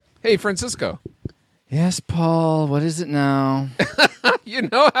Hey, Francisco. Yes, Paul. What is it now? You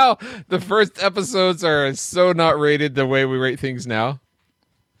know how the first episodes are so not rated the way we rate things now?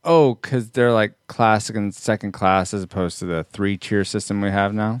 Oh, because they're like classic and second class as opposed to the 3-tier system we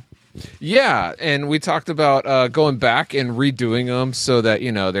have now? Yeah, and we talked about going back and redoing them so that,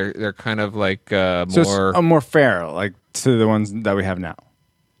 you know, they're kind of like So more... it's more fair, like to the ones that we have now.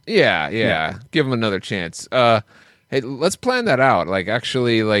 Yeah. Give them another chance. Hey, let's plan that out. Like,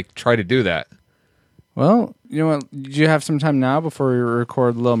 actually, like, try to do that. Well, you know what? Do you have some time now before we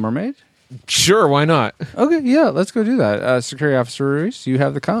record Little Mermaid? Sure, why not? Okay, yeah, let's go do that. Security Officer Ruiz, you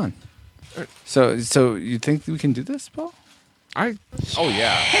have the con. So you think we can do this, Paul? Oh,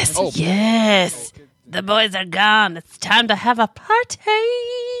 yeah. Yes, Oh, yes. The boys are gone. It's time to have a party.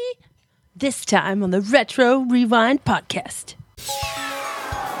 This time on the Retro Rewind podcast.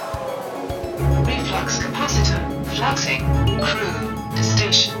 Reflux capacitor, fluxing, crew, to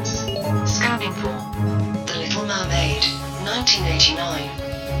stations, scanning for The Little Mermaid, 1989.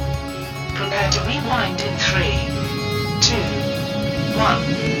 Prepare to rewind in 3, 2, 1.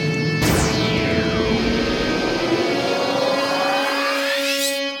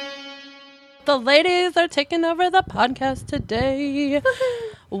 The ladies are taking over the podcast today.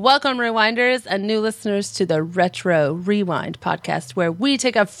 Welcome, Rewinders and new listeners to the Retro Rewind podcast, where we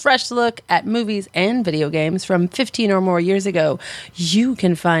take a fresh look at movies and video games from 15 or more years ago. You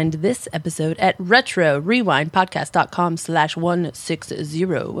can find this episode at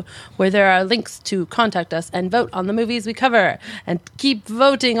retrorewindpodcast.com/160, where there are links to contact us and vote on the movies we cover. And keep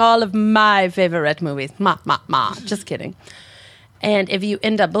voting all of my favorite movies. Just kidding. And if you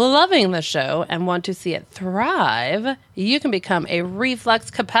end up loving the show and want to see it thrive, you can become a reflux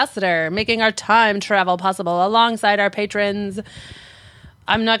capacitor, making our time travel possible alongside our patrons.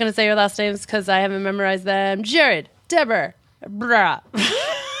 I'm not going to say your last names because I haven't memorized them. Jared, Deborah, Brah.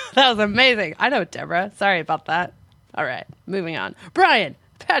 That was amazing. I know Deborah. Sorry about that. All right, moving on. Brian,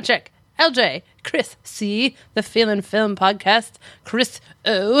 Patrick, LJ, Chris C., the Feelin' Film Podcast, Chris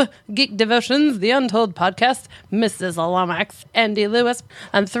O., Geek Devotions, The Untold Podcast, Mrs. Lomax, Andy Lewis,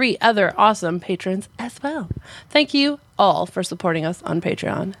 and 3 other awesome patrons as well. Thank you all for supporting us on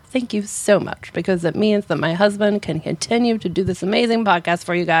Patreon. Thank you so much, because it means that my husband can continue to do this amazing podcast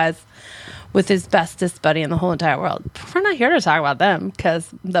for you guys with his bestest buddy in the whole entire world. We're not here to talk about them, because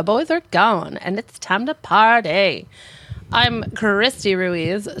the boys are gone, and it's time to party. I'm Christy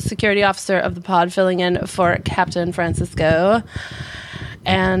Ruiz, security officer of the pod, filling in for Captain Francisco.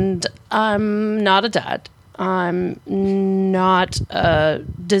 And I'm not a dad. I'm not a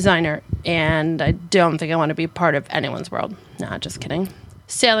designer. And I don't think I want to be part of anyone's world. Nah, just kidding.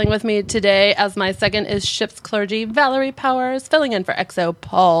 Sailing with me today as my second is ship's clergy, Valerie Powers, filling in for EXO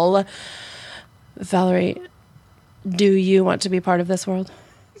Paul. Valerie, do you want to be part of this world?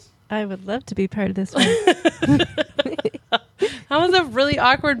 I would love to be part of this one. That was a really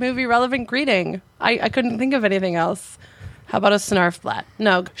awkward movie relevant greeting. I couldn't think of anything else. How about a snarfblat?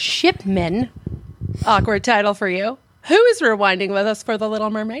 No, Shipman. Awkward title for you. Who is rewinding with us for The Little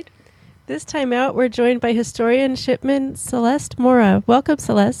Mermaid? This time out, we're joined by historian shipman Celeste Mora. Welcome,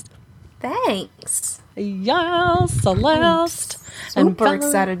 Celeste. Thanks. Yeah, Celeste. Super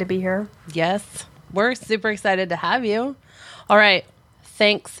excited to be here. Yes, we're super excited to have you. All right.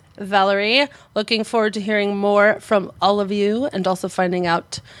 Thanks, Valerie. Looking forward to hearing more from all of you and also finding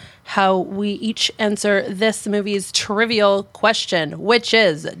out how we each answer this movie's trivial question, which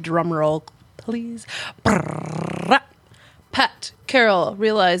is, drumroll, please. Pat Carroll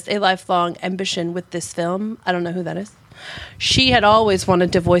realized a lifelong ambition with this film. I don't know who that is. She had always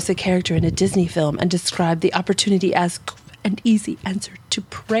wanted to voice a character in a Disney film and described the opportunity as an easy answer to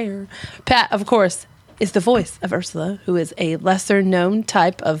prayer. Pat, of course, is the voice of Ursula, who is a lesser-known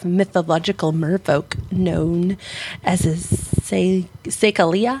type of mythological merfolk known as a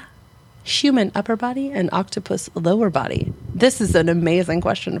Sekalia, human upper body and octopus lower body. This is an amazing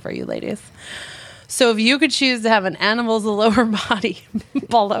question for you ladies. So if you could choose to have an animal's lower body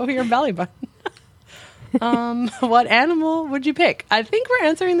below your belly button, what animal would you pick? I think we're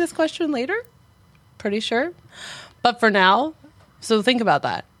answering this question later. Pretty sure. But for now, so think about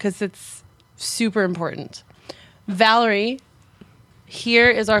that, because it's super important. Valerie, here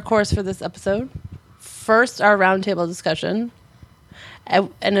is our course for this episode. First, our roundtable discussion,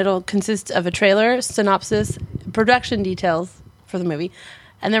 and it'll consist of a trailer, synopsis, production details for the movie,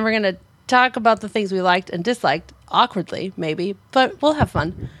 and then we're going to talk about the things we liked and disliked, awkwardly, maybe, but we'll have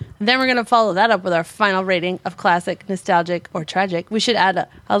fun. And then we're going to follow that up with our final rating of classic, nostalgic, or tragic. We should add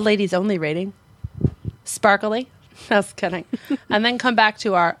a ladies-only rating. Sparkly. Just kidding. And then come back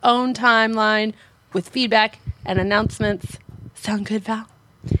to our own timeline with feedback and announcements. Sound good, Val?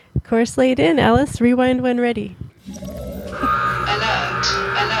 Course laid in. Alice, rewind when ready. Alert,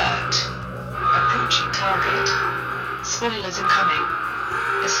 alert. Approaching target. Spoilers incoming.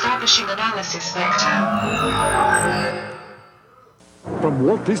 Establishing analysis vector. From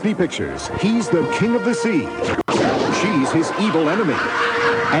Walt Disney Pictures, he's the king of the sea. She's his evil enemy.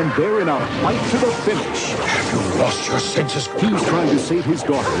 And they're in a fight to the finish. Have you lost your senses? He's trying to save his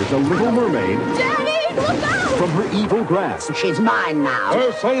daughter, the Little Mermaid, Daddy, look out! from her evil grasp. She's mine now.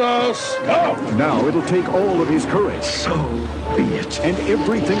 Ursula, stop! Now it'll take all of his courage So be it. and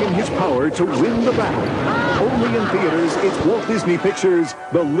everything in his power to win the battle. Only in theaters, it's Walt Disney Pictures'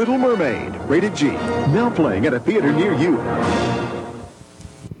 The Little Mermaid, rated G. Now playing at a theater near you.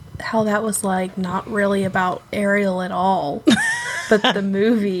 How that was like not really about Ariel at all, but the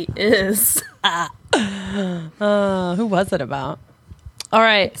movie is. Who was it about? All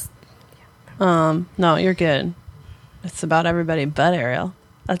right. No, you're good. It's about everybody but Ariel.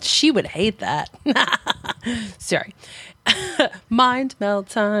 She would hate that. Sorry. Mind meld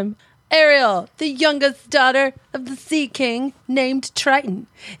time. Ariel, the youngest daughter of the Sea King named Triton,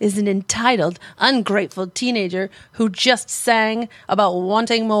 is an entitled, ungrateful teenager who just sang about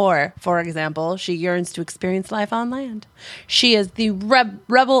wanting more. For example, she yearns to experience life on land. She is the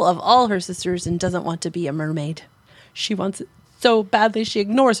rebel of all her sisters and doesn't want to be a mermaid. She wants it so badly she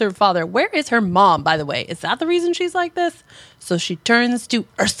ignores her father. Where is her mom, by the way? Is that the reason she's like this? So she turns to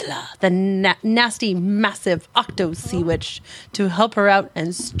Ursula, the nasty, massive octo sea witch, to help her out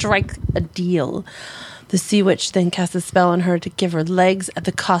and strike a deal. The sea witch then casts a spell on her to give her legs at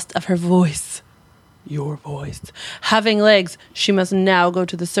the cost of her voice. Your voice. Having legs, she must now go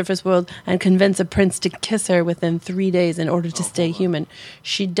to the surface world and convince a prince to kiss her within 3 days in order to stay human.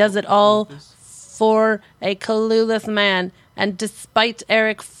 She does it all for a clueless man, and despite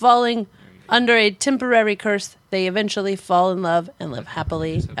Eric falling under a temporary curse, they eventually fall in love and live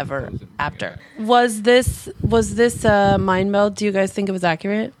happily ever after. Was this mind meld? Do you guys think it was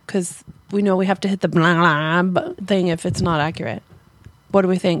accurate? Because we know we have to hit the blah blah thing if it's not accurate. What do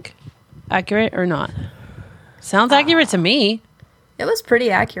we think? Accurate or not? Sounds accurate to me. It was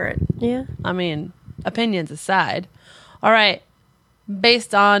pretty accurate. Yeah. I mean, opinions aside. All right.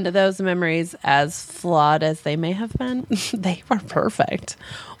 Based on those memories, as flawed as they may have been, they were perfect.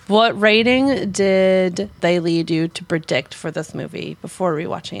 What rating did they lead you to predict for this movie before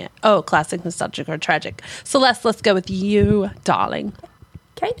rewatching it? Oh, classic, nostalgic, or tragic. Celeste, let's go with you, darling.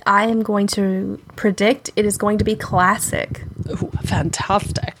 Okay, I am going to predict it is going to be classic. Ooh,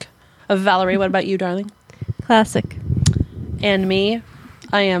 fantastic. Valerie, what about you, darling? Classic. And me,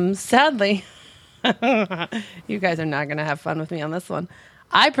 I am sadly... You guys are not going to have fun with me on this one.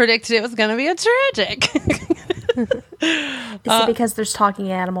 I predicted it was going to be a tragic. Is it because there's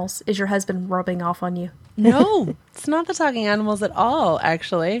talking animals? Is your husband rubbing off on you? No, it's not the talking animals at all,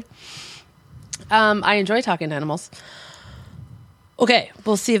 actually. I enjoy talking animals. Okay,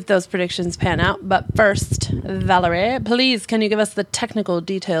 we'll see if those predictions pan out. But first, Valerie, please, can you give us the technical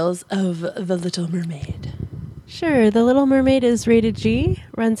details of The Little Mermaid? Sure. The Little Mermaid is rated G,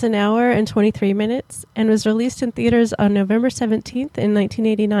 runs an hour and 23 minutes, and was released in theaters on November 17th in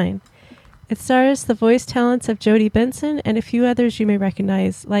 1989. It stars the voice talents of Jodie Benson and a few others you may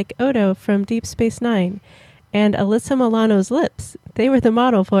recognize, like Odo from Deep Space Nine and Alyssa Milano's lips. They were the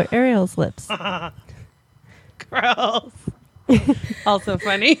model for Ariel's lips. Gross. Also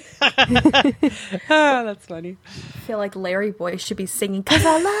funny. Oh, that's funny. I feel like Larry Boy should be singing, "'Cause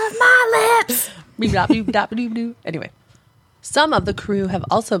I love my lips." Anyway, some of the crew have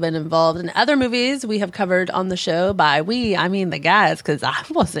also been involved in other movies we have covered on the show. By we, I mean the guys, because I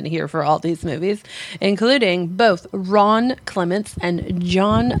wasn't here for all these movies, including both Ron Clements and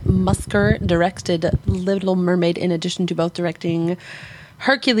John Musker directed Little Mermaid, in addition to both directing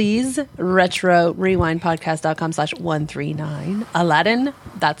Hercules, retro rewindpodcast.com/139, Aladdin,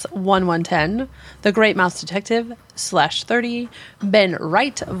 that's 1110, The Great Mouse Detective /30, Ben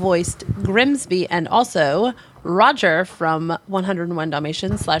Wright voiced Grimsby, and also Roger from 101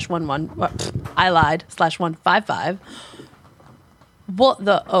 Dalmatians /11, I lied, /155.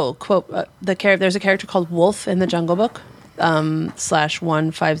 There's a character called Wolf in the Jungle Book.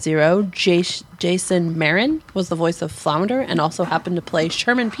 /150. Jason Marin was the voice of Flounder and also happened to play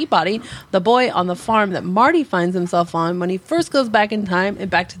Sherman Peabody, the boy on the farm that Marty finds himself on when he first goes back in time in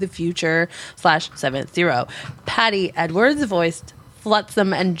Back to the Future /70. Patty Edwards voiced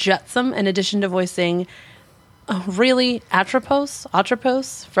Flotsam and Jetsam, in addition to voicing Atropos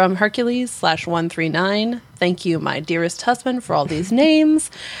from Hercules /139. Thank you, my dearest husband, for all these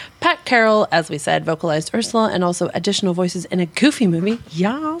names. Pat Carroll, as we said, vocalized Ursula, and also additional voices in a Goofy movie,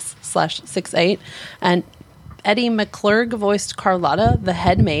 Yas /68. And Eddie McClurg voiced Carlotta. The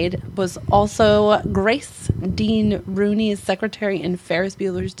head maid was also Grace Dean Rooney's secretary in Ferris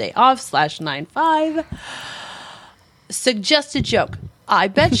Bueller's Day Off /95. Suggested joke. I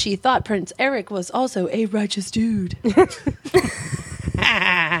bet she thought Prince Eric was also a righteous dude.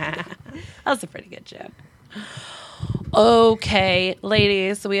 That was a pretty good joke. Okay,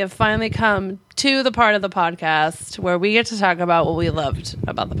 ladies, we have finally come to the part of the podcast where we get to talk about what we loved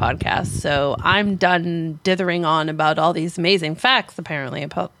about the podcast. So I'm done dithering on about all these amazing facts, apparently,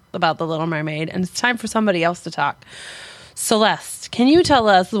 about The Little Mermaid, and it's time for somebody else to talk. Celeste, can you tell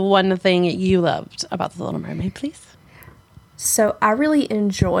us one thing you loved about The Little Mermaid, please? So I really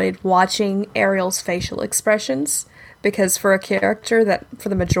enjoyed watching Ariel's facial expressions, because for a character that for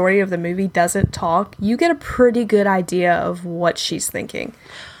the majority of the movie doesn't talk, you get a pretty good idea of what she's thinking.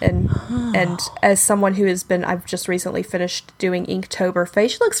 And as someone who I've just recently finished doing Inktober,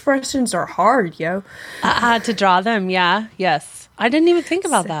 facial expressions are hard, yo. To draw them, yeah, yes. I didn't even think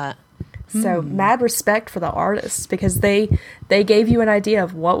about that. So mad respect for the artists, because they gave you an idea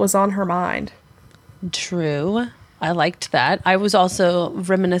of what was on her mind. True. I liked that. I was also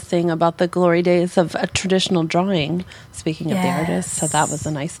reminiscing about the glory days of a traditional drawing, speaking of the artists. So that was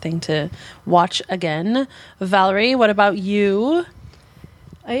a nice thing to watch again. Valerie, what about you?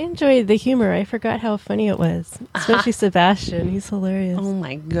 I enjoyed the humor. I forgot how funny it was. Especially Sebastian. He's hilarious. Oh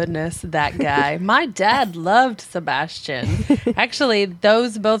my goodness, that guy. My dad loved Sebastian. Actually,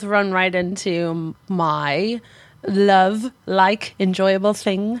 those both run right into my enjoyable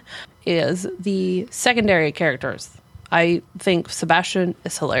thing is the secondary characters. I think Sebastian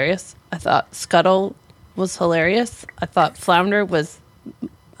is hilarious. I thought Scuttle was hilarious. I thought Flounder was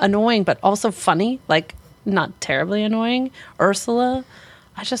annoying, but also funny, like not terribly annoying. Ursula,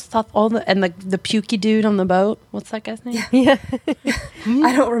 I just thought the pukey dude on the boat. What's that guy's name? Yeah.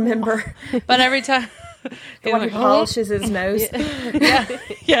 I don't remember. But every time The one who polishes his nose.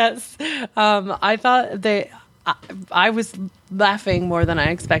 Yes. I thought I was laughing more than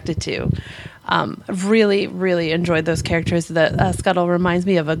I expected to. Really, really enjoyed those characters. That Scuttle reminds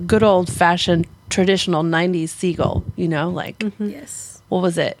me of a good old-fashioned traditional 90s seagull, Yes. What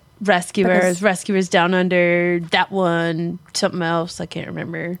was it? Rescuers Down Under, that one, something else, I can't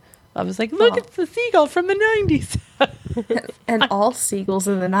remember. I was like, look, it's the seagull from the 90s. And all seagulls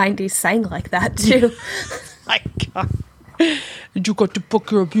in the 90s sang like that, too. My God. You got to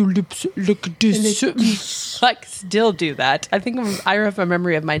pucker up your lips like this. Like, still do that. I think I have a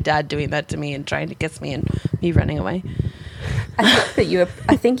memory of my dad doing that to me and trying to kiss me and me running away.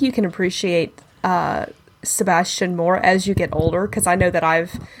 I think you can appreciate Sebastian more as you get older, because I know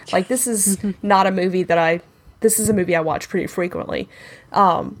that this is not a movie this is a movie I watch pretty frequently.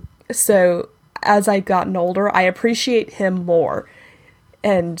 So as I've gotten older, I appreciate him more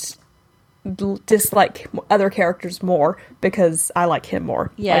and dislike other characters more because I like him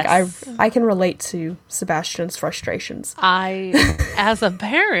more. Yes. I can relate to Sebastian's frustrations. As a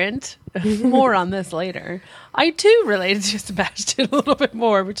parent, more on this later, I too related to Sebastian a little bit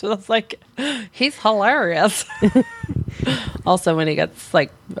more, which was like, he's hilarious. Also, when he gets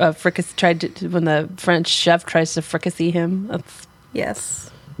like when the French chef tries to fricassee him,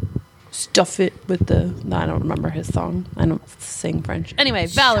 that's stuff it with I don't remember his song. I don't sing French. Anyway,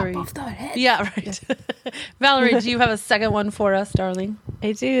 Valerie. Chop off the head. Yeah, right. Valerie, do you have a second one for us, darling?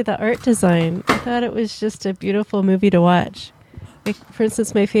 I do. The art design. I thought it was just a beautiful movie to watch. Like, for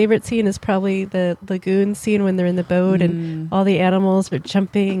instance, my favorite scene is probably the lagoon scene when they're in the boat and all the animals are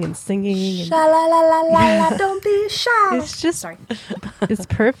jumping and singing. Sha la la la la la, don't be shy. It's just, it's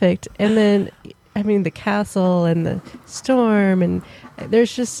perfect. And then, I mean, the castle and the storm, and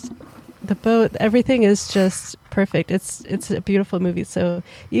there's just the boat. Everything is just perfect. It's a beautiful movie. So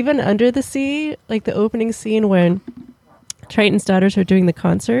even under the sea, like the opening scene when Triton's daughters are doing the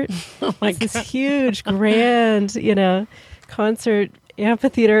concert, oh my God, this huge, grand, concert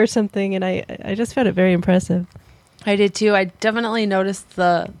amphitheater or something, and I just found it very impressive. I did too. I definitely noticed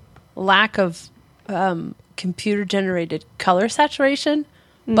the lack of computer generated color saturation,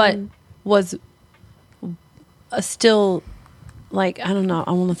 but was still like, I don't know,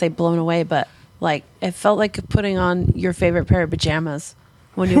 I want to say blown away, but like it felt like putting on your favorite pair of pajamas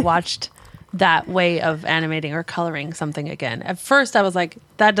when you watched that way of animating or coloring something again. At first I was like,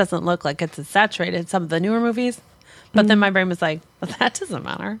 that doesn't look like it's as saturated as some of the newer movies. But then my brain was like, well, that doesn't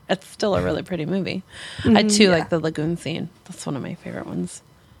matter. It's still a really pretty movie. I too like the lagoon scene. That's one of my favorite ones.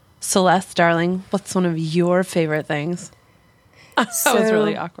 Celeste, darling, what's one of your favorite things? That was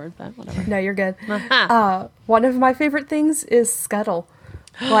really awkward, but whatever. No, you're good. One of my favorite things is Scuttle.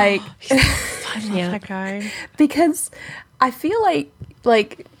 Like, I love that guy. Because I feel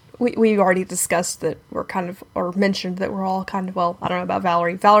like we already discussed that we're kind of, or mentioned that we're all kind of, well, I don't know about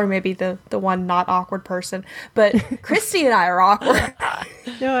Valerie. Valerie may be the one not awkward person, but Christy and I are awkward.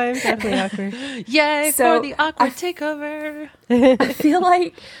 No, I'm definitely awkward. Yay So, for the awkward takeover. I feel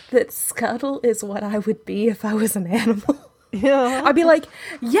like that Scuttle is what I would be if I was an animal. Yeah. I'd be like,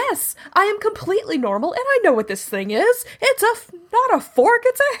 yes, I am completely normal, and I know what this thing is. It's not a fork,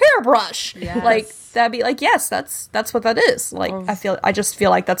 it's a hairbrush. Yes. Like, that'd be like, yes, that's what that is. Like, I just feel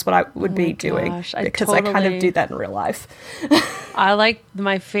like that's what I would be doing, gosh, I because I kind totally- of do that in real life. I like,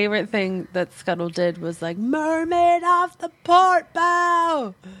 my favorite thing that Scuttle did was like, mermaid off the port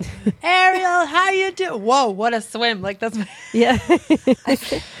bow. Ariel, how you do? Whoa, what a swim. Like, that's Yeah.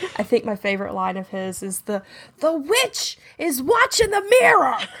 I think my favorite line of his is the witch is watching the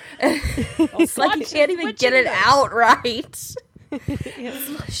mirror. It's like you can't even get it out right.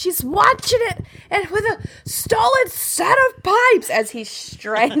 She's watching it and with a stolen set of pipes as he's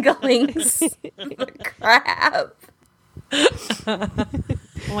strangling the crab. Oh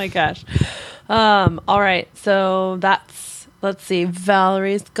my gosh. All right. So let's see.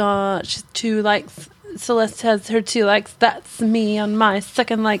 Valerie's got, she's 2 likes. Celeste has her 2 likes. That's me on my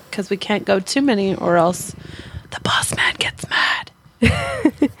second like, because we can't go too many or else the boss man gets mad.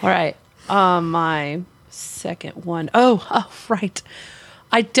 All right. My second one. Oh, right.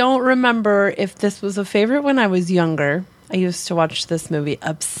 I don't remember if this was a favorite when I was younger. I used to watch this movie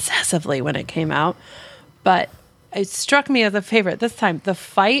obsessively when it came out, but it struck me as a favorite this time. The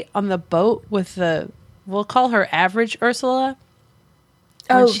fight on the boat with we'll call her average Ursula.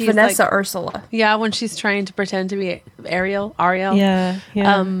 When Oh, she's Vanessa like- Ursula. Yeah, when she's trying to pretend to be Ariel. Yeah.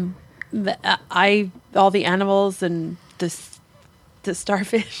 All the animals and the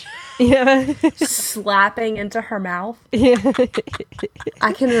starfish. Yeah. Slapping into her mouth. Yeah.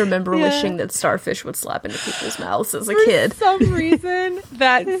 I can remember Yeah. wishing that starfish would slap into people's mouths as a For kid. some reason,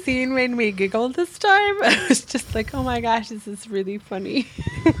 that scene made me giggle this time. I was just like, oh my gosh, this is really funny.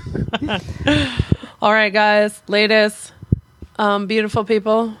 All right, guys, ladies, beautiful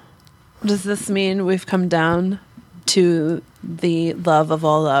people. Does this mean we've come down to the love of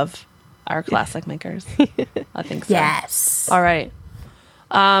all love, our classic makers? I think so. Yes. All right.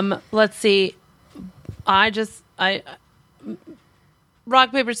 Let's see.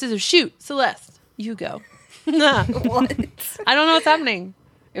 Rock, paper, scissors, shoot. Celeste, you go. Nah. What? I don't know what's happening.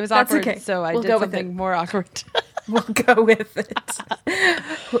 It was That's awkward, okay. so I We'll did go with something it. more awkward. We'll go with it.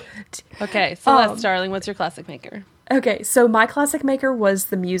 Okay, Celeste, darling, what's your classic maker? Okay, so my classic maker was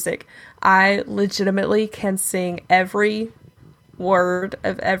the music. I legitimately can sing every word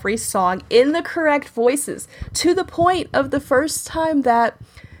of every song in the correct voices, to the point of the first time that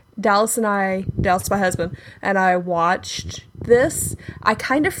Dallas, my husband, and I watched this, I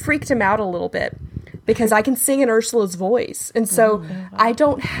kind of freaked him out a little bit because I can sing in Ursula's voice. And so I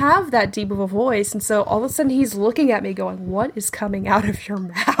don't have that deep of a voice. And so all of a sudden he's looking at me going, what is coming out of your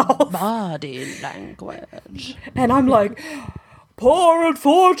mouth? Body language. And I'm like, poor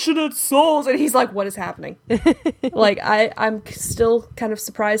unfortunate souls. And he's like, what is happening? Like, I'm still kind of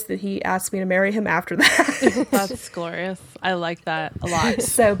surprised that he asked me to marry him after that. That's glorious. I like that a lot.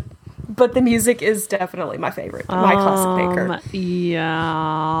 So, but the music is definitely my favorite, my classic maker.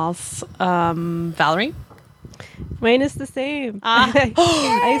 Yes. Valerie? Mine is the same. I sang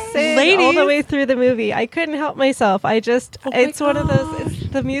all Ladies. the way through the movie. I couldn't help myself. It's one of those,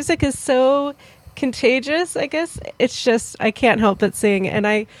 the music is so contagious, I guess. It's just, I can't help but sing. And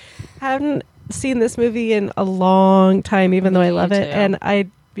I haven't seen this movie in a long time, even though I love it. too. And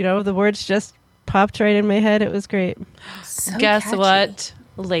the words just popped right in my head. It was great. So Guess catchy. what,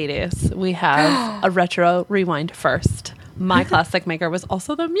 ladies? We have a retro rewind first. My classic maker was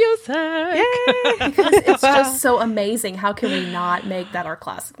also the music. Because it's just so amazing. How can we not make that our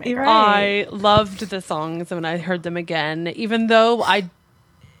classic maker? You're right. I loved the songs when I heard them again, even though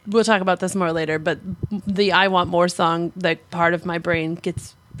we'll talk about this more later, but the I Want More song, like part of my brain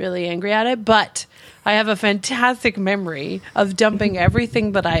gets really angry at it. But I have a fantastic memory of dumping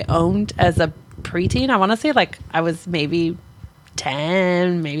everything that I owned as a preteen. I want to say like I was maybe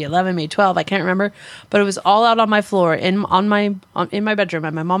 10, maybe 11, maybe 12. I can't remember, but it was all out on my floor in my bedroom,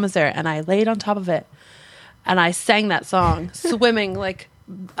 and my mom was there, and I laid on top of it, and I sang that song, swimming like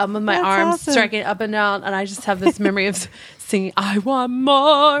with my That's arms awesome. striking up and down, and I just have this memory of singing "I Want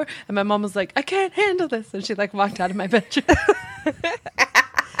More," and my mom was like, "I can't handle this," and she like walked out of my bedroom.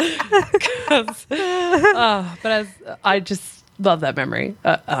 I just love that memory,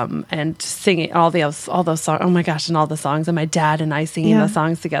 and singing all those songs. Oh my gosh, and all the songs, and my dad and I singing Yeah. the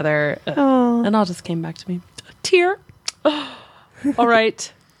songs together, Aw. and all just came back to me. A tear. All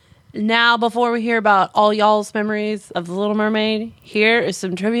right, Now, before we hear about all y'all's memories of The Little Mermaid, here is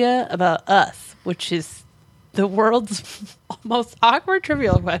some trivia about us, which is the world's most awkward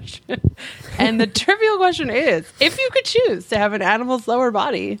trivial question. And the trivial question is, if you could choose to have an animal's lower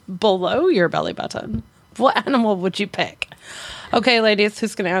body below your belly button, what animal would you pick? Okay, ladies,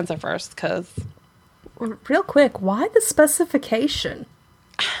 who's going to answer first? Because Real quick, why the specification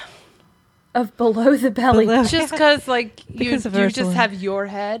of below the belly? just because, like, you Because of just Ursula. have your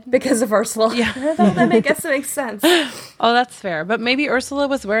head. Because of Ursula. Yeah. That guess it makes sense. Oh, that's fair. But maybe Ursula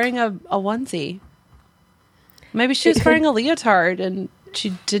was wearing a onesie. Maybe she was wearing a leotard and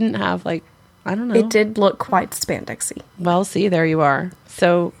she didn't have, like, I don't know. It did look quite spandexy. Well, see, there you are.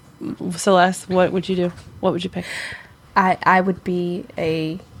 So, Celeste, what would you do? What would you pick? I would be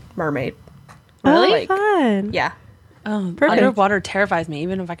a mermaid. Oh, Like, fun. yeah. Oh, Perfect. underwater terrifies me,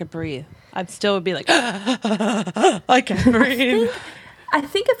 even if I could breathe. I still would be like, I can't breathe. I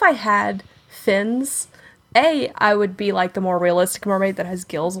think if I had fins, I would be like the more realistic mermaid that has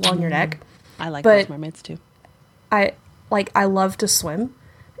gills along your neck. I like But- those mermaids too. I love to swim.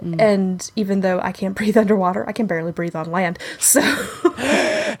 And even though I can't breathe underwater, I can barely breathe on land. So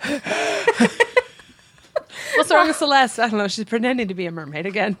What's wrong with Celeste? I don't know. She's pretending to be a mermaid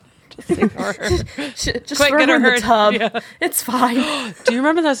again. Just ignore her. just Quick, throw get her her in the hurt. tub. Yeah. It's fine. Do you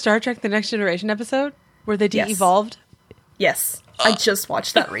remember that Star Trek The Next Generation episode where they Yes. de-evolved? Yes. I just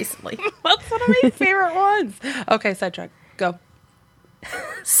watched that recently. That's one of my favorite ones. Okay, sidetrack. Go.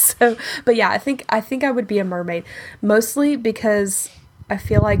 So, but yeah, I think I would be a mermaid, mostly because I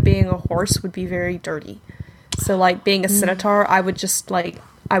feel like being a horse would be very dirty. So, like being a centaur, I would just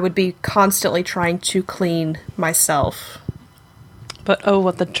I would be constantly trying to clean myself. But oh,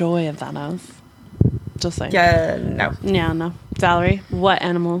 what the joy of that is. Just saying. Yeah, no. Yeah, no. Valerie, what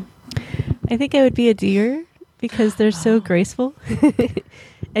animal? I think I would be a deer because they're so graceful.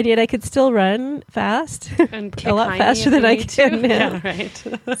 And yet I could still run fast. And a lot faster than I can now. Yeah, right.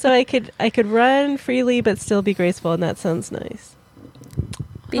 So I could run freely but still be graceful, and that sounds nice.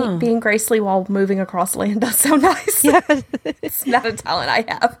 Being gracefully while moving across land does sound nice. Yeah. It's not a talent I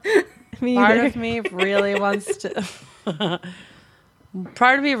have. Me Part either. of me really wants to.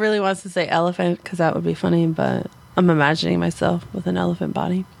 Part of me really wants to say elephant because that would be funny, but I'm imagining myself with an elephant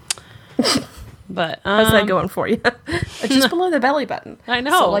body. But How's that going for you? Just below the belly button. I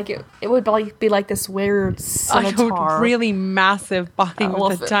know. So like it would be like this weird a centaur. really massive body with a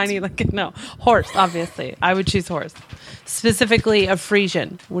Elephant. tiny, like, no, horse, obviously. I would choose horse. Specifically a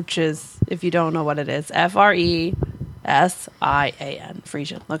Frisian, which is, if you don't know what it is, Fresian.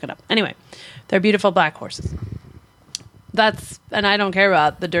 Frisian. Look it up. Anyway, they're beautiful black horses. And I don't care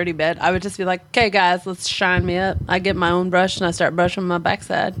about the dirty bit. I would just be like, okay, guys, let's shine me up. I get my own brush and I start brushing my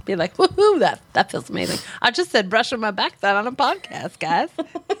backside. Be like, woohoo, that feels amazing. I just said brushing my backside on a podcast, guys.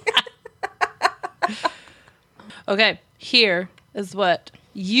 Okay, here is what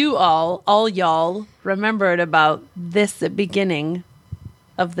you all y'all remembered about this beginning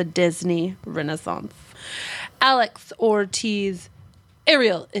of the Disney Renaissance. Alex Ortiz.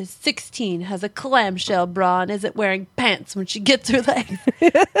 Ariel is 16, has a clamshell bra, and isn't wearing pants when she gets her legs.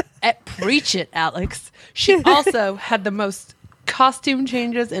 Preach it, Alex. She also had the most costume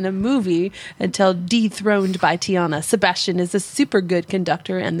changes in a movie until dethroned by Tiana. Sebastian is a super good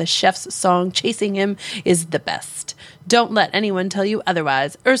conductor, and the chef's song Chasing Him is the best. Don't let anyone tell you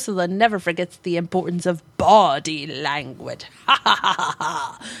otherwise. Ursula never forgets the importance of body language. Ha ha ha ha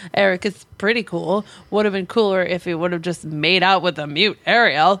ha. Eric is pretty cool. Would have been cooler if he would have just made out with a mute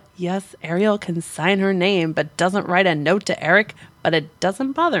Ariel. Yes, Ariel can sign her name, but doesn't write a note to Eric, but it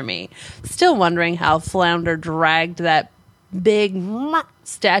doesn't bother me. Still wondering how Flounder dragged that big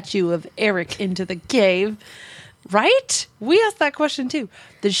statue of Eric into the cave. Right? We asked that question too.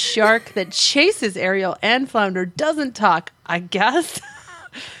 The shark that chases Ariel and Flounder doesn't talk, I guess.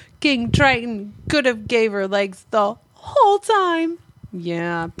 King Triton could have gave her legs the whole time.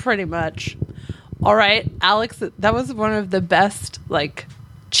 Yeah, pretty much. All right, Alex, that was one of the best, like,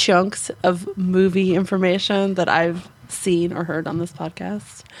 chunks of movie information that I've seen or heard on this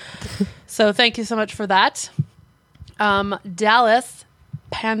podcast. So thank you so much for that. Dallas,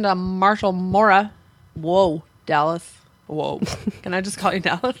 Panda Marshall Mora. Whoa, Dallas. Whoa. Can I just call you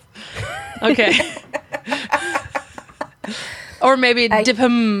Dallas? Okay. Or maybe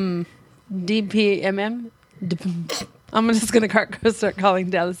DPMM. DPMM. I'm just going to start calling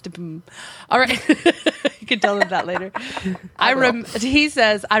Dallas DPMM. All right. You can tell him that later. He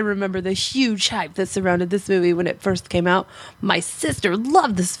says, I remember the huge hype that surrounded this movie when it first came out. My sister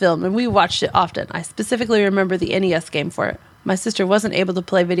loved this film, and we watched it often. I specifically remember the NES game for it. My sister wasn't able to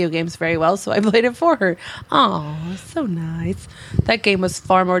play video games very well, so I played it for her. Oh, so nice. That game was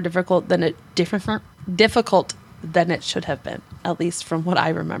far more difficult than it should have been, at least from what I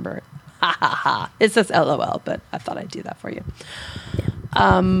remember. Ha ha ha. It says LOL, but I thought I'd do that for you.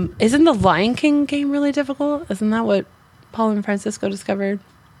 Isn't the Lion King game really difficult? Isn't that what Paul and Francisco discovered?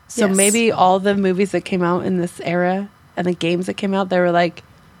 So Yes. maybe all the movies that came out in this era and the games that came out, they were like,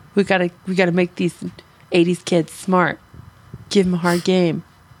 we gotta make these 80s kids smart. Give them a hard game.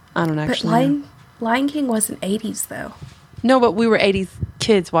 I don't But actually know. Lion King wasn't 80s though. No, but we were 80s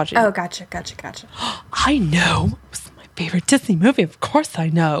kids watching. Oh, gotcha. I know. It was my favorite Disney movie. Of course I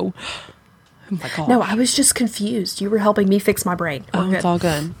know. Oh my god. No, I was just confused. You were helping me fix my brain. We're Oh, good. it's all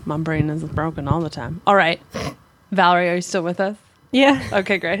good. My brain is broken all the time. All right. Valerie, are you still with us? Yeah.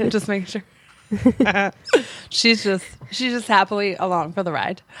 Okay, great. I'm just making sure. she's just happily along for the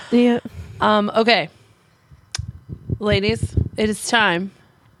ride. Yeah. Okay. Ladies, it is time.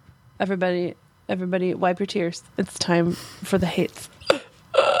 Everybody wipe your tears. It's time for the hates.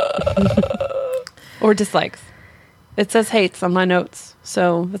 Or dislikes. It says hates on my notes,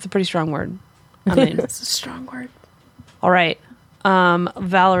 so that's a pretty strong word. I mean, That's a strong word. all right.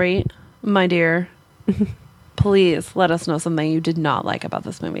 Valerie, my dear, please let us know something you did not like about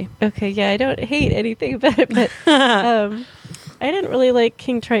this movie. Okay, yeah, I don't hate anything about it, but I didn't really like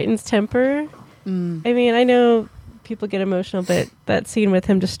King Triton's temper. I mean, I know people get emotional, but that scene with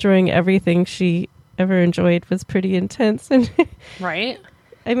him destroying everything she ever enjoyed was pretty intense. And Right?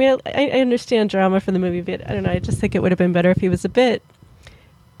 I mean, I understand drama for the movie, but I don't know. I just think it would have been better if he was a bit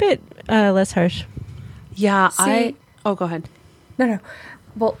less harsh. Yeah, See- Oh, go ahead. No.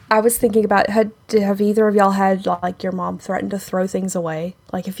 Well, I was thinking about have either of y'all had like your mom threaten to throw things away?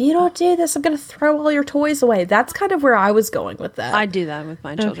 Like, if you don't do this, I'm going to throw all your toys away. That's kind of where I was going with that. I do that with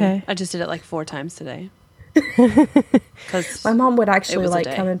my children. Okay. I just did it like 4 times today. Because My mom would actually was a like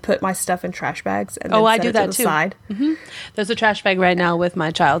day. come and put my stuff in trash bags and Oh, then I set do it that to the too. side. there's a trash bag right now with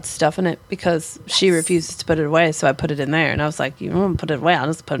my child's stuff in it because she refuses to put it away, so I put it in there. And I was like, you don't want to put it away, I'll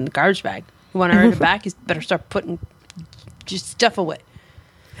just put it in the garbage bag. You want to earn it back, you better start putting just stuff away.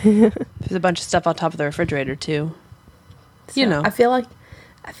 There's a bunch of stuff on top of the refrigerator too. You So know. I feel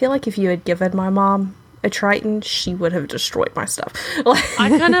like if you had given my mom a Triton, she would have destroyed my stuff. Like, I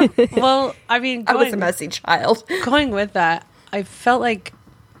kind of, well, I mean, I was a messy child. going with that, I felt like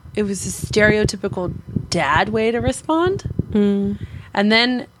it was a stereotypical dad way to respond. And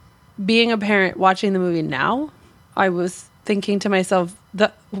then being a parent watching the movie now, I was thinking to myself,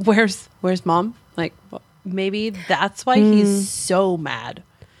 where's mom? Like, maybe that's why he's so mad.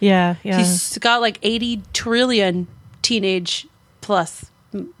 Yeah, yeah. He's got like 80 trillion teenage plus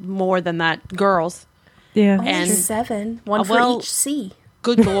more than that girls. yeah. And 7, one for well, each C.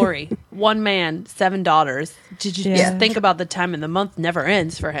 good glory. One man, 7 daughters. Did you Yeah. just think about the time in the month never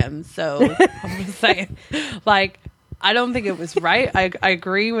ends for him? So I'm just saying, like, I don't think it was right. I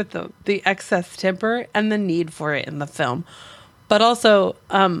agree with the excess temper and the need for it in the film, but also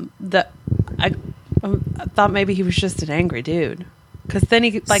I thought maybe he was just an angry dude because then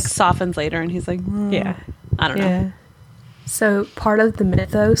he like softens later and he's like, Yeah. I don't know. Yeah. So part of the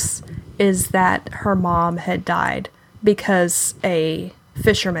mythos is that her mom had died because a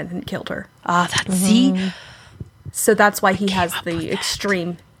fisherman had killed her. Ah, that's see. So that's why he has up with the that.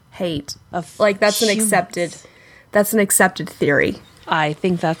 extreme hate. Of Like that's an humans. accepted theory. I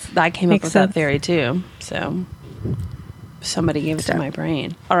think I came Makes up with that sense. theory too. So somebody gave it to my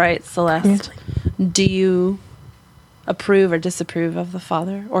brain. All right, Celeste, do you approve or disapprove of the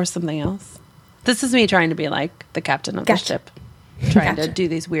father or something else? This is me trying to be like the captain of the Gotcha. ship, trying to Gotcha. do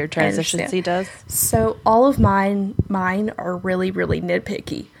these weird transitions understand. he does. So all of mine are really, really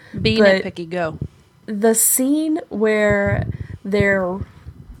nitpicky. Be But nitpicky, go. the scene where they're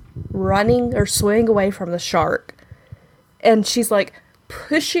running or swimming away from the shark, and she's like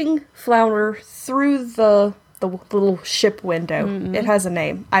pushing Flounder through the little ship window. It has a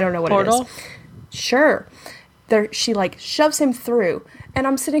name. I don't know what Portal? it is. Sure. There, she like shoves him through, and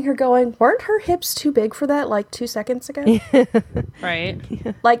I'm sitting here going, weren't her hips too big for that like 2 seconds ago? Right?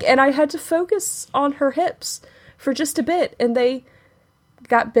 Like, and I had to focus on her hips for just a bit, and they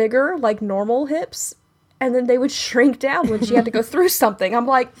got bigger, like normal hips, and then they would shrink down when she had to go through something. I'm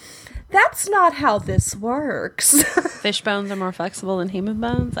like, that's not how this works. Fish bones are more flexible than human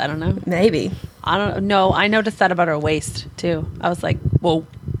bones? I don't know. Maybe. I don't know. I noticed that about her waist too. I was like,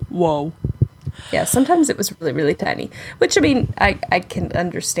 whoa. Yeah, sometimes it was really, really tiny. Which, I mean, I can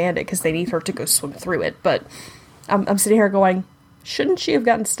understand it because they need her to go swim through it. But I'm sitting here going, shouldn't she have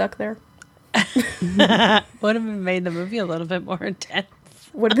gotten stuck there? Would have made the movie a little bit more intense.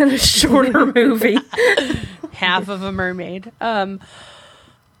 Would have been a shorter movie. half of a mermaid. The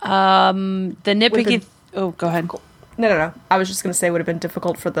nitpicky. Oh, go ahead. No. I was just going to say it would have been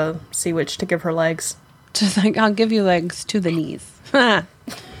difficult for the sea witch to give her legs. Just like, I'll give you legs to the knees. I'm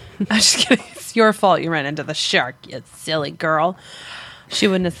just kidding. It's your fault you ran into the shark, you silly girl. She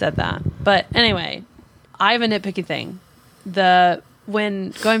wouldn't have said that. But anyway, I have a nitpicky thing.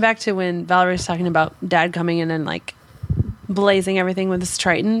 Going back to when Valerie was talking about Dad coming in and like blazing everything with his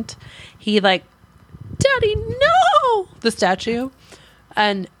trident, he like, Daddy, no! The statue.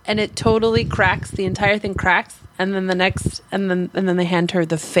 And it totally cracks. The entire thing cracks. And then then they hand her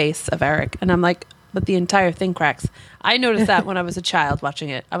the face of Eric. And I'm like, but the entire thing cracks. I noticed that when I was a child watching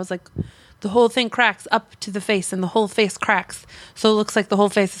it. I was like, the whole thing cracks up to the face and the whole face cracks. So it looks like the whole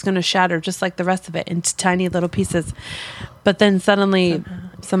face is going to shatter just like the rest of it into tiny little pieces. But then suddenly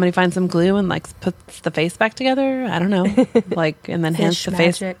somebody finds some glue and like puts the face back together. I don't know. Like, and then hands the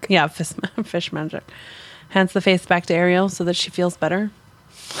magic. face. Yeah, fish magic. Hands the face back to Ariel so that she feels better.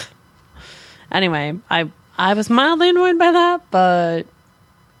 Anyway, I was mildly annoyed by that, but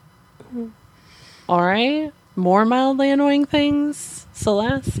all right. More mildly annoying things.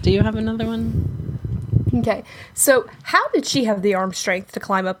 Celeste, do you have another one? Okay. So, how did she have the arm strength to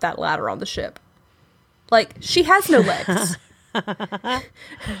climb up that ladder on the ship? Like, she has no legs.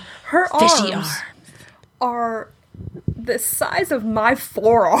 Her Fishy arms are the size of my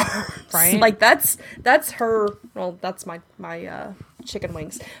forearms. Right. Like, that's her, well, that's my chicken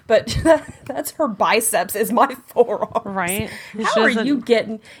wings, but that's her biceps is my forearms. Right. How are you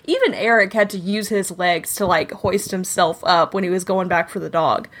getting, even Eric had to use his legs to like hoist himself up when he was going back for the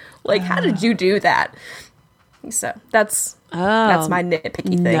dog. Like, how did you do that? So that's my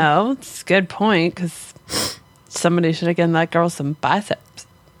nitpicky thing. No, it's a good point, because somebody should have given that girl some biceps.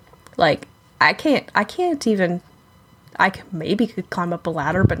 Like, I maybe could climb up a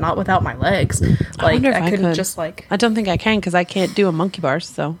ladder, but not without my legs. Like, I couldn't just like. I don't think I can, because I can't do a monkey bars.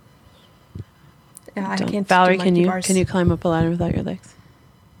 So, Yeah, I can't. Valerie, do can monkey you bars. can you climb up a ladder without your legs?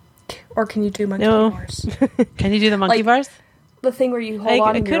 Or can you do monkey No. bars? Can you do the monkey Like, bars? The thing where you hold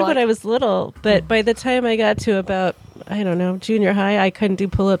on. I And could you're when I like, was little, but by the time I got to about, I don't know, junior high, I couldn't do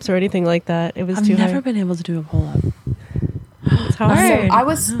pull-ups or anything like that. It was I've too never hard. been able to do a pull up. It's hard. So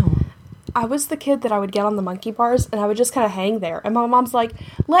I was the kid that I would get on the monkey bars and I would just kind of hang there. And my mom's like,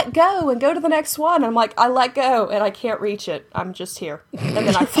 let go and go to the next one. And I'm like, I let go and I can't reach it. I'm just here. And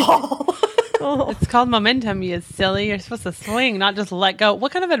then I fall. It's called momentum, you silly. You're supposed to swing, not just let go.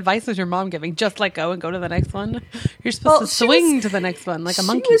 What kind of advice was your mom giving? Just let go and go to the next one? You're supposed to swing to the next one like a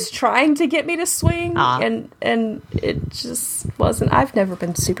monkey. She was trying to get me to swing and it just wasn't. I've never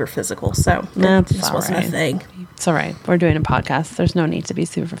been super physical, so it just wasn't a thing. It's all right. We're doing a podcast. There's no need to be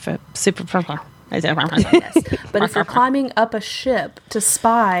super fit. Yes. But if you're climbing up a ship to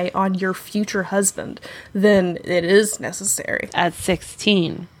spy on your future husband, then it is necessary. At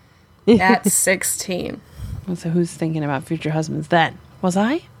 16. At 16. So who's thinking about future husbands then? Was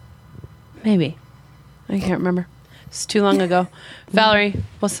I? Maybe. I can't remember. It's too long ago. Valerie,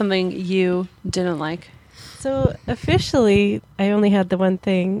 what's something you didn't like? So officially, I only had the one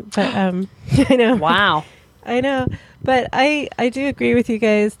thing, but I know. Wow. I know, but I do agree with you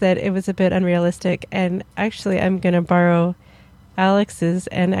guys that it was a bit unrealistic. And actually, I'm going to borrow Alex's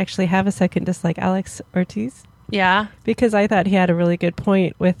and actually have a second dislike Alex Ortiz. Yeah. Because I thought he had a really good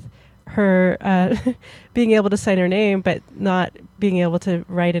point with her being able to sign her name, but not being able to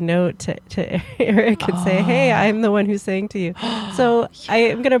write a note to Eric and say, hey, I'm the one who's saying to you. So I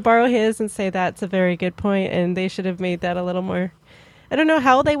am going to borrow his and say that's a very good point, and they should have made that a little more. I don't know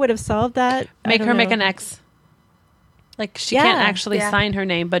how they would have solved that. Make her make an X. Like, she can't actually Yeah. sign her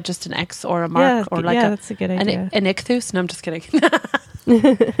name, but just an X or a mark or like that's a good idea. an ichthus. No, I'm just kidding.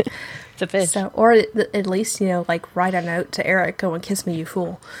 It's a fish. So, or at least, like write a note to Eric, go and kiss me, you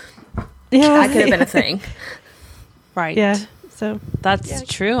fool. Yeah, That could have been a thing. Right. Yeah. So That's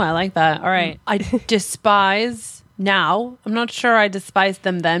true. I like that. All right. I despise now. I'm not sure I despised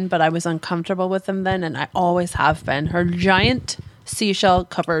them then, but I was uncomfortable with them then, and I always have been. Her giant seashell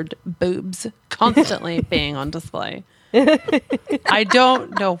covered boobs constantly being on display. I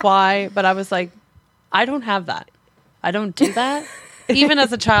don't know why, but I was like, I don't have that. I don't do that. Even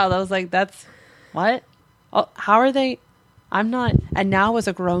as a child, I was like, that's what? Oh, how are they? I'm not. And now as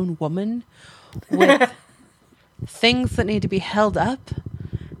a grown woman with things that need to be held up,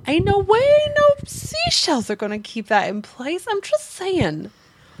 ain't no way no seashells are going to keep that in place. I'm just saying.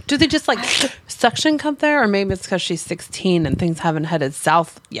 Do they just like suction cup there? Or maybe it's because she's 16 and things haven't headed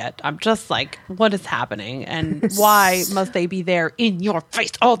south yet. I'm just like, what is happening? And why must they be there in your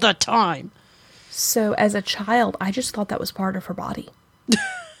face all the time? So, as a child, I just thought that was part of her body.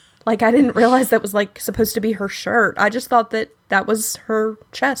 Like, I didn't realize that was, like, supposed to be her shirt. I just thought that was her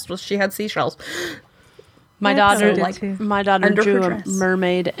chest, was she had seashells. My Yeah, daughter, so, like, my daughter under her drew a dress.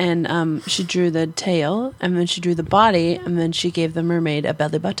 mermaid, and she drew the tail, and then she drew the body, and then she gave the mermaid a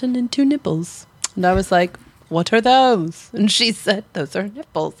belly button and 2 nipples. And I was like, "What are those?" And she said, "Those are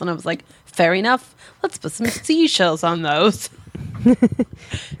nipples." And I was like, "Fair enough. Let's put some seashells on those."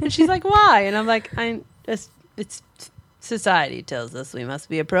 And she's like, "Why?" And I'm like, "It's society tells us we must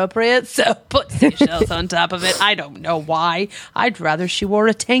be appropriate, so put seashells on top of it. I don't know why. I'd rather she wore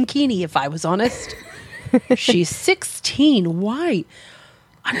a tankini, if I was honest." She's 16. Why?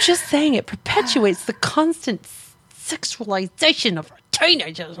 I'm just saying it perpetuates the constant sexualization of our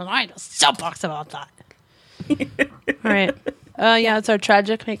teenagers, and I had a soapbox about that. All right. Yeah, it's our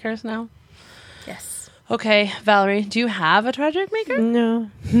tragic makers now. Yes. Okay, Valerie, do you have a tragic maker? No.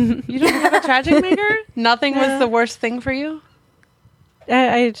 You don't have a tragic maker? Nothing was the worst thing for you?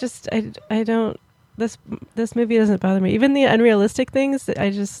 I don't. This movie doesn't bother me. Even the unrealistic things,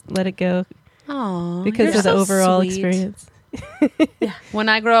 I just let it go Oh, because of the overall experience. When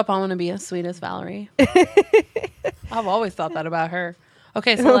I grow up, I want to be as sweet as Valerie. I've always thought that about her.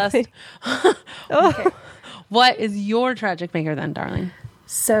 Okay, Celeste. Okay. What is your tragic maker then, darling?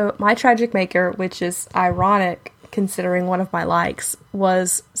 So my tragic maker, which is ironic considering one of my likes,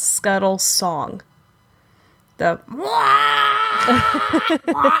 was Scuttle's song. The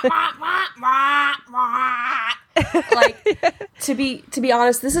like to be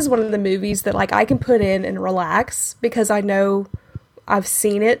honest, this is one of the movies that like I can put in and relax because I know I've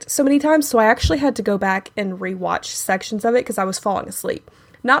seen it so many times. So I actually had to go back and rewatch sections of it because I was falling asleep.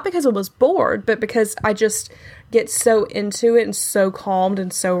 Not because I was bored, but because I just get so into it and so calmed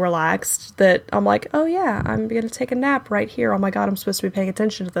and so relaxed that I'm like, oh yeah, I'm going to take a nap right here. Oh my God, I'm supposed to be paying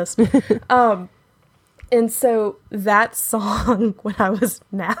attention to this. And so that song, when I was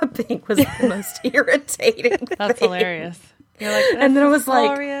napping, was the most irritating That's thing. hilarious. You're like, And then I was like,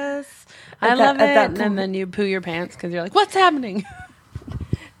 glorious. I at love that- at it. that And point- then you poo your pants because you're like, what's happening?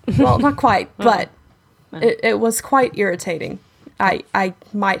 well, not quite, but it was quite irritating. I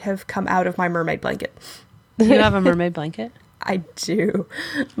might have come out of my mermaid blanket. You have a mermaid blanket? I do.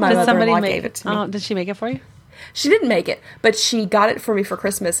 My Did somebody mother-in-law make gave it to me. Oh, did she make it for you? She didn't make it, but she got it for me for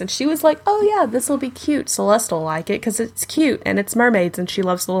Christmas, and she was like, oh yeah, this will be cute. Celeste will like it because it's cute, and it's mermaids, and she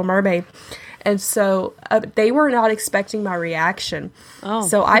loves The Little Mermaid. And so they were not expecting my reaction. Oh.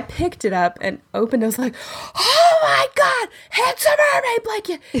 So I picked it up and opened it. I was like, oh my God, it's a mermaid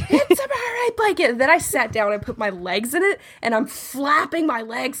blanket. It's a mermaid blanket. And then I sat down and put my legs in it, and I'm flapping my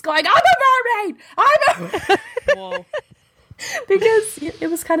legs going, I'm a mermaid. I'm a mermaid. Whoa. Because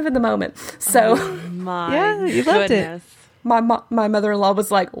it was kind of in the moment. So My Yeah, you loved it. goodness. my mother-in-law was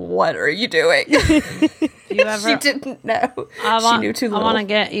like, what are you doing? You ever, She didn't know. I She knew too little. want to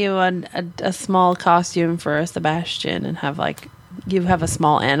get you a small costume for Sebastian and have like you have a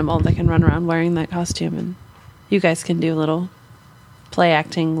small animal that can run around wearing that costume, and you guys can do little play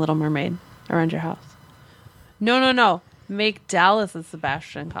acting Little Mermaid around your house. No. Make Dallas a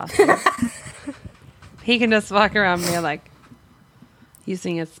Sebastian costume. He can just walk around being like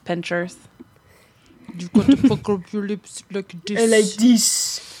using his pinchers. You've got to fuck up your lips like this. Like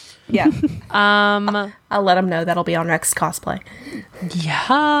this. Yeah. I'll let him know that'll be our next cosplay.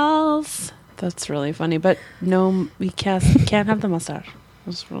 Yes, that's really funny. But no, we can't have the mustache.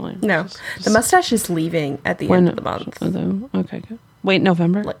 That's really No, the mustache is leaving at the end of the month. Okay, good. Wait,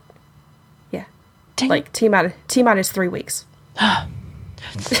 November. Like, yeah, Dang like T-minus 3 weeks.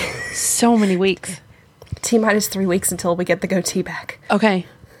 so many weeks. T-minus 3 weeks until we get the goatee back. Okay,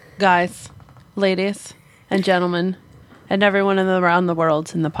 guys, ladies, and gentlemen, and everyone around the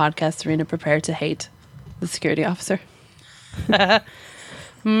world in the podcast arena, prepare to hate the security officer.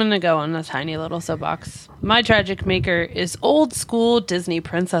 I'm gonna go on a tiny little soapbox. My tragic maker is old school Disney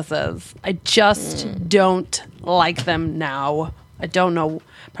princesses. I just don't like them now. I don't know,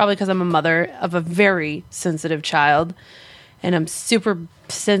 probably because I'm a mother of a very sensitive child, and I'm super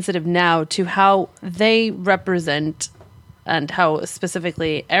sensitive now to how they represent, and how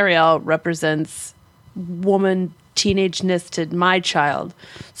specifically Ariel represents woman teenageness to my child.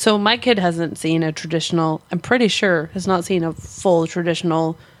 So my kid hasn't seen a traditional, I'm pretty sure has not seen a full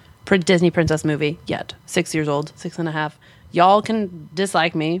traditional Disney princess movie yet. 6 years old, 6.5. Y'all can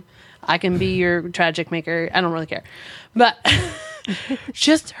dislike me. I can be your tragic maker. I don't really care. But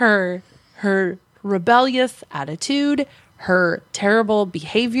just her rebellious attitude, her terrible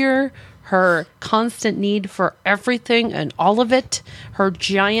behavior, her constant need for everything and all of it, her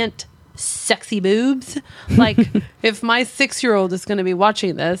giant sexy boobs. Like, if my 6-year-old is going to be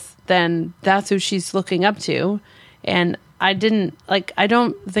watching this, then that's who she's looking up to. And I didn't like. I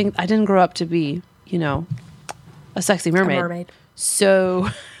don't think I didn't grow up to be, a sexy mermaid. A mermaid. So,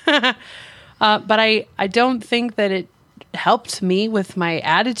 but I don't think that it helped me with my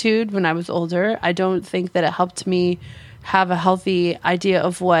attitude when I was older. I don't think that it helped me have a healthy idea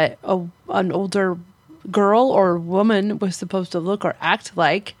of what an older girl or woman was supposed to look or act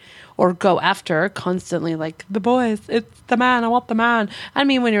like or go after constantly, like the boys, it's the man, I want the man. I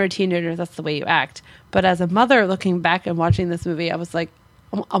mean, when you're a teenager, that's the way you act. But as a mother looking back and watching this movie, I was like,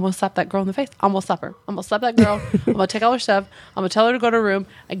 I'm going to slap that girl in the face. I'm going to slap her. I'm going to slap that girl. I'm going to take all her stuff. I'm going to tell her to go to her room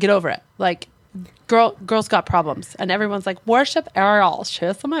and get over it. Like, girls got problems. And everyone's like, worship Ariel.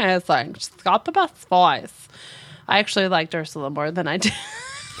 She's amazing. She's got the best voice. I actually liked Ursula more than I did.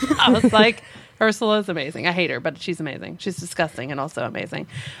 I was like, Ursula's amazing. I hate her, but she's amazing. She's disgusting and also amazing.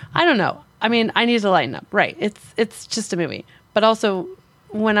 I don't know. I mean, I need to lighten up. Right. It's just a movie. But also,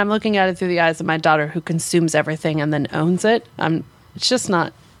 when I'm looking at it through the eyes of my daughter who consumes everything and then owns it, it's just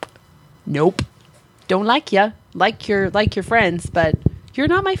not, nope. Don't like you. Like your friends, but you're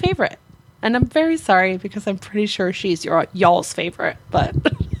not my favorite. And I'm very sorry because I'm pretty sure she's y'all's favorite, but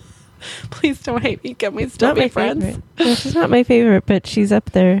please don't hate me. Can we still be friends? Favorite. No, she's not my favorite, but she's up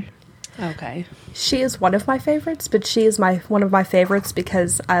there. Okay. She is one of my favorites, but she is one of my favorites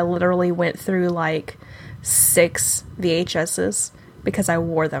because I literally went through like 6 VHSs because I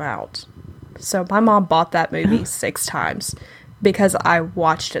wore them out. So my mom bought that movie 6 times because I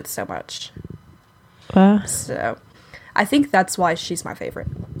watched it so much. Wow. So I think that's why she's my favorite.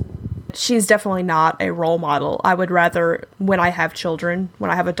 She's definitely not a role model. I would rather, when I have children, when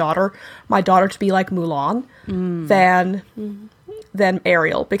I have a daughter, my daughter to be like Mulan than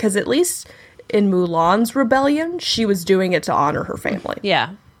Ariel. Because at least in Mulan's rebellion, she was doing it to honor her family.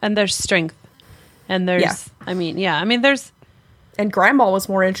 Yeah. And there's strength. And there's, there's... And Grandma was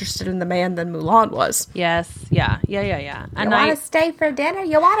more interested in the man than Mulan was. Yes. Yeah. And you want to stay for dinner?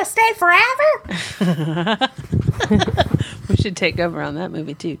 You want to stay forever? We should take over on that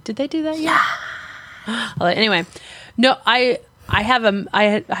movie too. Did they do that yet? Yeah. Anyway, no, I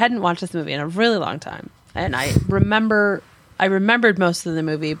hadn't watched this movie in a really long time, and I remembered most of the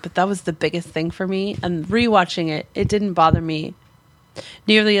movie, but that was the biggest thing for me. And rewatching it, it didn't bother me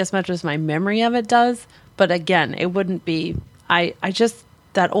nearly as much as my memory of it does. But again, it wouldn't be. I just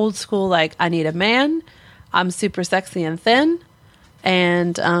that old school, like, I need a man, I'm super sexy and thin.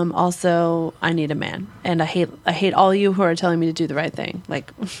 And also, I need a man, and I hate all you who are telling me to do the right thing.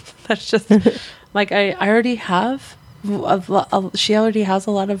 Like, that's just like I already have. She already has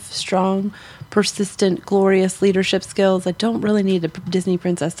a lot of strong, persistent, glorious leadership skills. I don't really need a Disney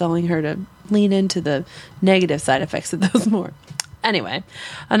princess telling her to lean into the negative side effects of those more. Anyway,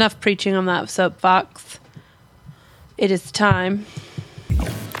 enough preaching on that soapbox. It is time.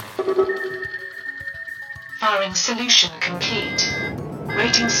 Firing solution complete.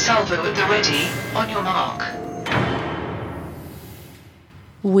 Rating salvo at the ready. On your mark.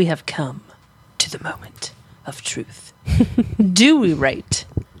 We have come to the moment of truth. Do we rate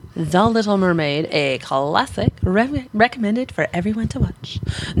The Little Mermaid a classic recommended for everyone to watch,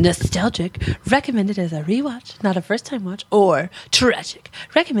 nostalgic recommended as a rewatch, not a first time watch, or tragic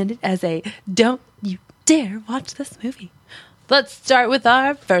recommended as a don't you dare watch this movie? Let's start with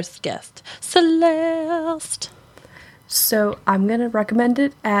our first guest, Celeste. So I'm going to recommend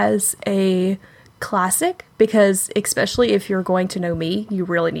it as a classic because, especially if you're going to know me, you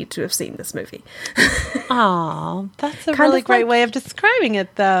really need to have seen this movie. Aw, that's a really great way of describing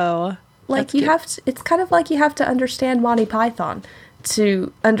it, though. Like, it's kind of like you have to understand Monty Python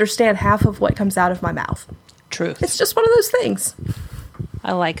to understand half of what comes out of my mouth. Truth. It's just one of those things.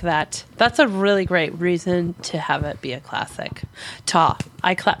 I like that. That's a really great reason to have it be a classic. Ta,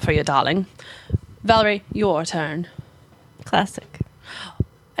 I clap for you, darling. Valerie, your turn. Classic.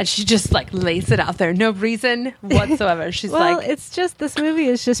 And she just like lays it out there. No reason whatsoever. She's well, like, it's just, this movie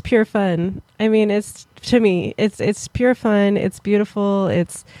is just pure fun. I mean, it's pure fun. It's beautiful.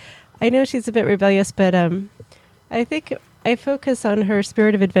 I know she's a bit rebellious, but I think I focus on her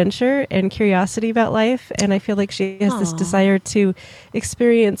spirit of adventure and curiosity about life, and I feel like she has this desire to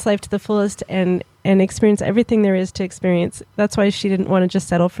experience life to the fullest and experience everything there is to experience. That's why she didn't want to just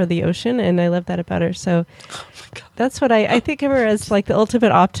settle for the ocean, and I love that about her. So that's what I think of her as, like the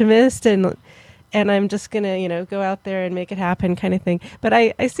ultimate optimist, and I'm just gonna go out there and make it happen kind of thing. But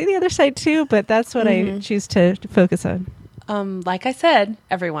I see the other side too, but that's what I choose to focus on. Like I said,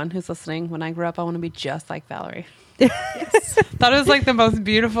 everyone who's listening, when I grow up, I want to be just like Valerie. Yes. That is like the most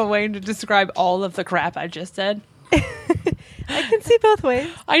beautiful way to describe all of the crap I just said. I can see both ways.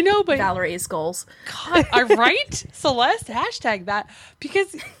 I know, but Valerie's goals. God, I right? Celeste, hashtag that,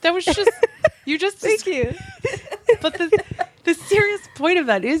 because that was just, you just. Thank you. But the serious point of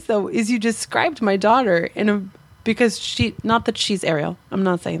that is you described my daughter because not that she's Ariel. I'm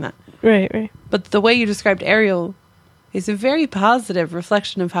not saying that. Right. But the way you described Ariel is a very positive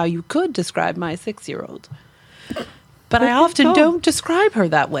reflection of how you could describe my 6-year-old. But I often don't describe her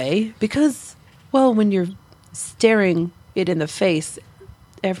that way because, well, when you're staring it in the face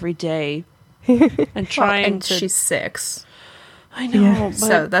every day and trying to... she's 6. I know, Yeah. but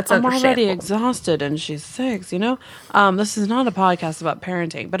So that's I'm already understandable. exhausted and she's 6, you know? This is not a podcast about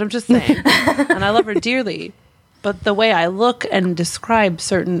parenting, but I'm just saying. And I love her dearly. But the way I look and describe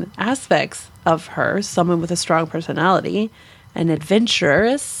certain aspects of her, someone with a strong personality and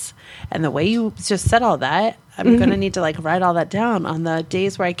adventurous, and the way you just said all that, I'm going to need to write all that down on the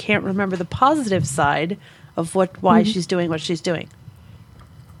days where I can't remember the positive side of why she's doing what she's doing.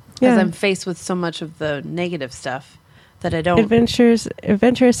 Because I'm faced with so much of the negative stuff that I don't... Adventurous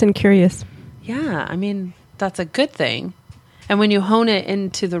and curious. Yeah, I mean, that's a good thing. And when you hone it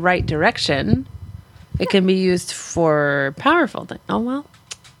into the right direction, it can be used for powerful things. Oh, well.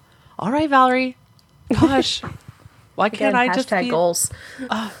 All right, Valerie. Gosh. Why can't I just be... goals.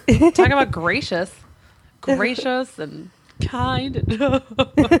 Talk about gracious. Gracious and kind.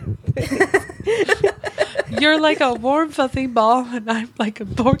 You're like a warm, fuzzy ball, and I'm like a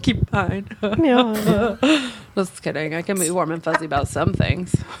porcupine. No. Just kidding. I can be warm and fuzzy about some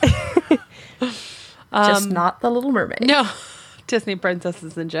things. Just not the Little Mermaid. No. Disney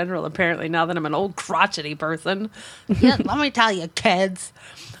princesses in general, apparently, now that I'm an old crotchety person. Yeah, let me tell you, kids.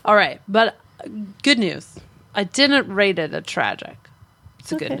 All right, but good news. I didn't rate it a tragic.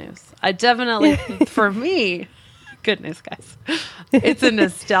 It's a good news. I definitely, for me, good news, guys. It's a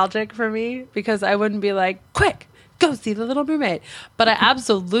nostalgic for me because I wouldn't be like, quick, go see The Little Mermaid. But I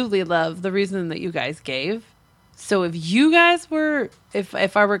absolutely love the reason that you guys gave. So if you guys were,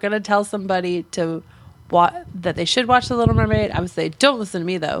 if I were going to tell somebody to that they should watch The Little Mermaid, I would say, don't listen to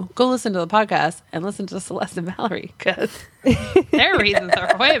me, though. Go listen to the podcast and listen to Celeste and Valerie because their reasons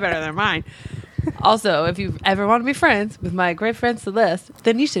are way better than mine. Also, if you ever want to be friends with my great friend Celeste,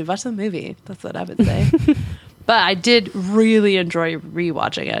 then you should watch the movie. That's what I would say. But I did really enjoy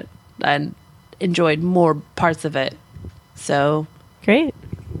rewatching it and enjoyed more parts of it. So, Great.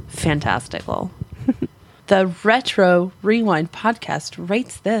 fantastical. The Retro Rewind podcast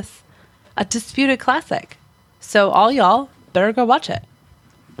rates this a disputed classic. So all y'all better go watch it.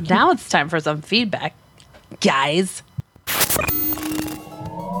 Now it's time for some feedback, guys.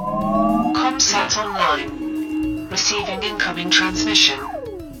 Comsat online. Receiving incoming transmission.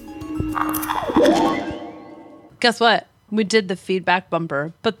 Guess what? We did the feedback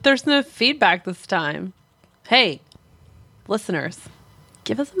bumper, but there's no feedback this time. Hey, listeners,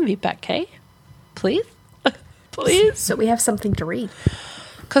 give us some feedback, okay? Please? Please? So we have something to read.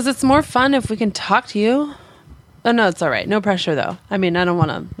 Because it's more fun if we can talk to you. Oh, no, it's all right. No pressure, though. I mean, I don't want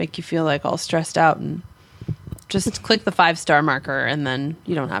to make you feel like all stressed out. And just click the 5-star marker, and then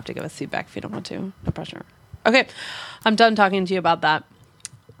you don't have to give us feedback if you don't want to. No pressure. Okay, I'm done talking to you about that.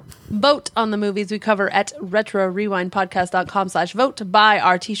 Vote on the movies we cover at retrorewindpodcast.com/vote. Buy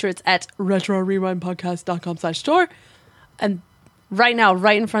our t-shirts at retrorewindpodcast.com/store. And right now,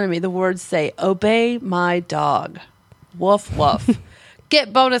 right in front of me, the words say, obey my dog. Woof, woof.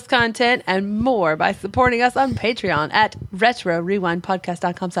 Get bonus content and more by supporting us on Patreon at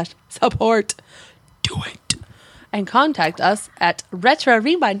retrorewindpodcast.com/support. Do it. And contact us at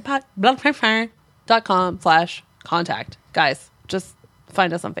retrorewindpodcast.com/contact. Guys, just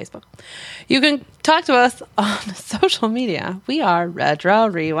find us on Facebook. You can talk to us on social media. We are Retro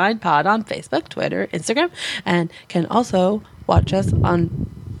Rewind Pod on Facebook, Twitter, Instagram, and can also watch us on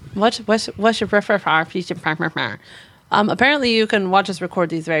what's your preferred. Apparently, you can watch us record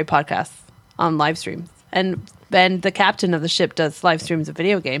these very podcasts on live streams. And the captain of the ship does live streams of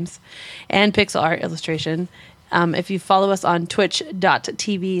video games and pixel art illustration. If you follow us on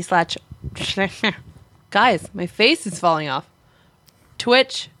twitch.tv/ Guys, my face is falling off.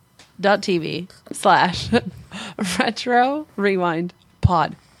 twitch.tv/retro rewind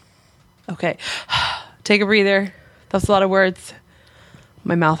pod. Okay. Take a breather. That's a lot of words.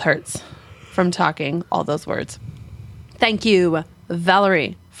 My mouth hurts from talking all those words. Thank you,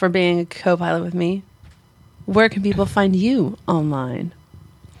 Valerie, for being a co-pilot with me. Where can people find you online?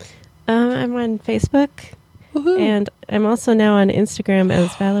 I'm on Facebook, and I'm also now on Instagram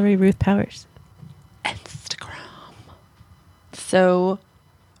as Valerie Ruth Powers. Instagram. So,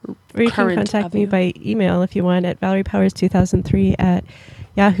 Or you can current contact of me you. by email if you want at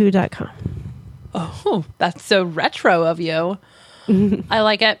ValeriePowers2003@yahoo.com. Oh, that's so retro of you. I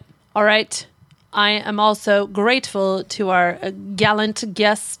like it. All right. I am also grateful to our gallant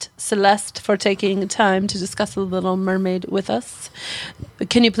guest, Celeste, for taking time to discuss The Little Mermaid with us.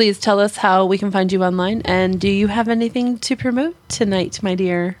 Can you please tell us how we can find you online? And do you have anything to promote tonight, my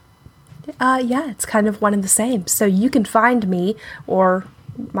dear? Yeah, it's kind of one and the same. So you can find me or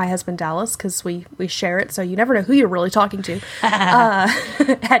my husband Dallas, because we share it, so you never know who you're really talking to,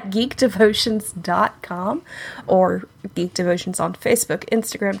 at geekdevotions.com or Geek Devotions on Facebook,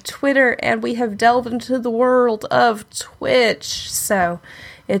 Instagram, Twitter, and we have delved into the world of Twitch. So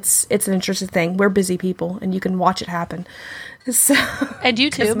it's an interesting thing. We're busy people, and you can watch it happen. So and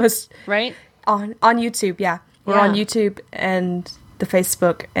YouTube, right? On YouTube, yeah. We're on YouTube and the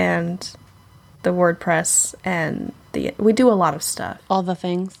Facebook and the WordPress and we do a lot of stuff. All the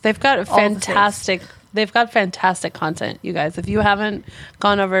things. They've got fantastic content, you guys. If you haven't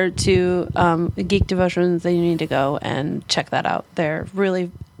gone over to Geek Devotions, then you need to go and check that out. They're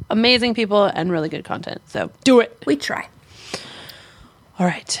really amazing people and really good content. So do it. We try. All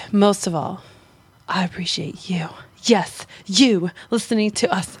right. Most of all, I appreciate you. Yes, you listening to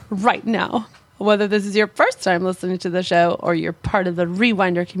us right now. Whether this is your first time listening to the show or you're part of the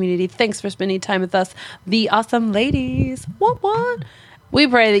Rewinder community, thanks for spending time with us, the awesome ladies. What? We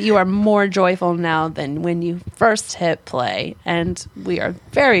pray that you are more joyful now than when you first hit play. And we are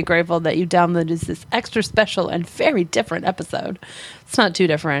very grateful that you downloaded this extra special and very different episode. It's not too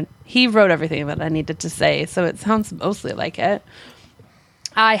different. He wrote everything that I needed to say, so it sounds mostly like it.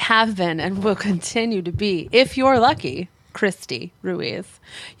 I have been and will continue to be, if you're lucky, Christy Ruiz.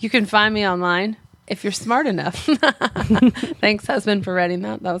 You can find me online if you're smart enough. Thanks, husband, for writing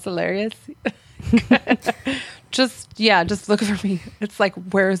that. That was hilarious. Just look for me. It's like,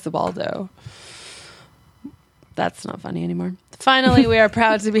 where's the Baldo? That's not funny anymore. Finally, we are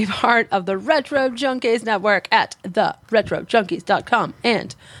proud to be part of the Retro Junkies Network at theretrojunkies.com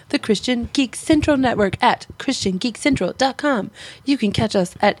and the Christian Geek Central Network at christiangeekcentral.com. You can catch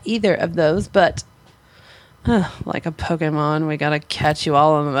us at either of those, but like a Pokemon, we gotta catch you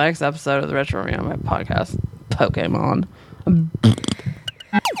all on the next episode of the Retro Rewind podcast. Pokemon.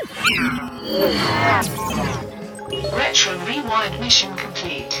 Retro Rewind mission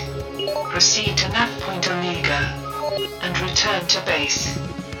complete. Proceed to nav point Omega and return to base.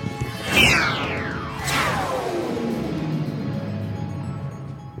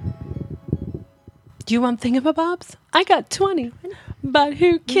 Do you want thingamabobs? I got 20. But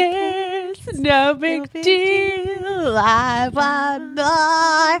who cares? No big deal. That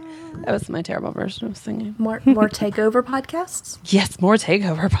was my terrible version of singing. More takeover podcasts? Yes, more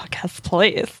takeover podcasts, please.